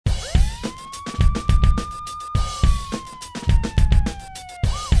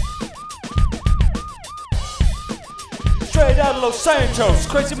out of Los Santos,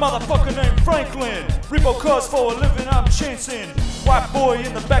 crazy motherfucker named Franklin. Repo cars for a living, I'm chancing. White boy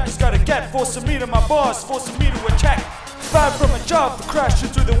in the back, he's got a gat, forcing me to my boss, forcing me to attack. Fired from a job for crashing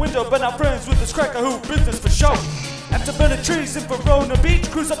through the window, but now friends with this cracker who business for show. After burning trees in Verona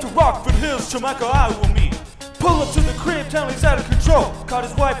Beach, cruise up to Rockford Hills to Michael I will meet. Pull up to the crib, tell him he's out of control. Caught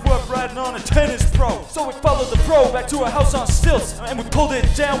his wife work riding on a tennis pro. So we followed the pro back to a house on stilts, and we pulled it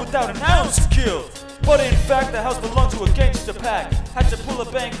down without an ounce of kill. But in fact, the house belonged to a gangster pack. Had to pull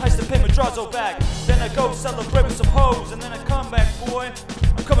a bank heist to pay Madrazo back. Then I go celebrate with some hoes, and then I come back, boy.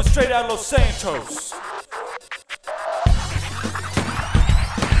 I'm coming straight out of Los Santos.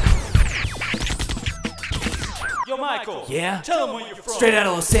 Yo, Michael. Yeah? Tell him where you're from. Straight out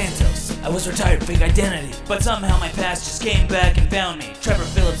of Los Santos. I was retired, fake identity. But somehow my past just came back and found me. Trevor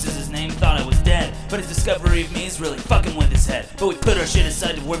Phillips is his name, thought I was dead. But his discovery of me is really fucking with his head. But we put our shit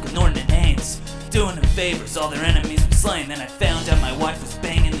aside to work with Norton and Haynes, doing them favors, all their enemies we slain. Then I found out my wife was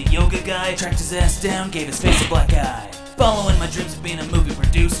banging the yoga guy. Tracked his ass down, gave his face a black eye. Following my dreams of being a movie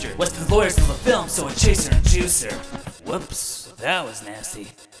producer. Weston's lawyers love a film, so I chase her and juice her. Whoops, that was nasty.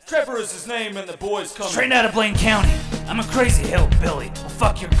 Trevor is his name and the boys coming. Straight out of Blaine County. I'm a crazy hillbilly. I'll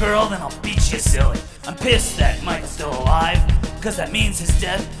fuck your girl, then I'll beat you silly. I'm pissed that Mike's still alive, cause that means his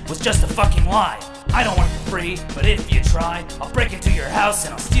death was just a fucking lie. I don't work for free, but if you try, I'll break into your house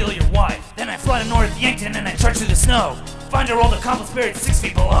and I'll steal your wife. Then I fly to North Yankton and I trudge through the snow. Find your old accomplice buried 6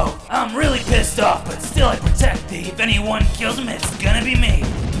 feet below. I'm really pissed off, but still I protect thee. If anyone kills him, it's gonna be me.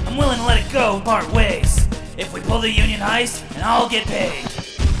 I'm willing to let it go, part ways. If we pull the union heist, and I'll get paid.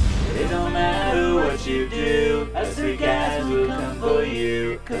 It don't matter what you do, us three guys will come for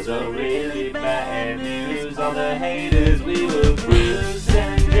you. Cause we're really bad news, all the haters we will bruise.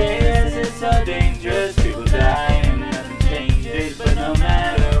 San Andreas is so dangerous, people die and nothing changes. But no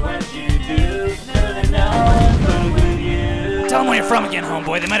matter what you do, know that no one fuck with you. Tell them where you're from again,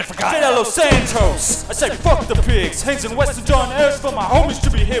 homeboy, they might have forgotten. Straight out of Los Santos. I say fuck the pigs. Haynes and Weston John Ayers for my homies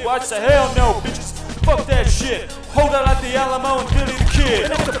to be here. But I say hell no, bitches. Fuck that shit. Hold out like the Alamo and Billy the Kid.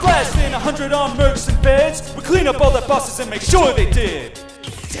 And after blasting 100 armed mercs and feds, we clean up all their bosses and make sure they did.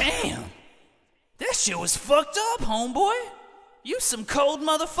 Damn. That shit was fucked up, homeboy. You some cold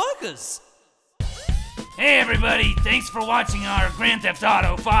motherfuckers. Hey everybody, thanks for watching our Grand Theft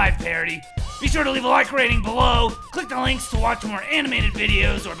Auto 5 parody. Be sure to leave a like rating below. Click the links to watch more animated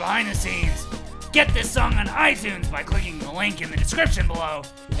videos or behind the scenes. Get this song on iTunes by clicking the link in the description below.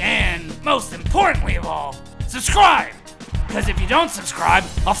 And most importantly of all, subscribe! Because if you don't subscribe,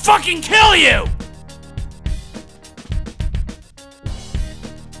 I'll fucking kill you!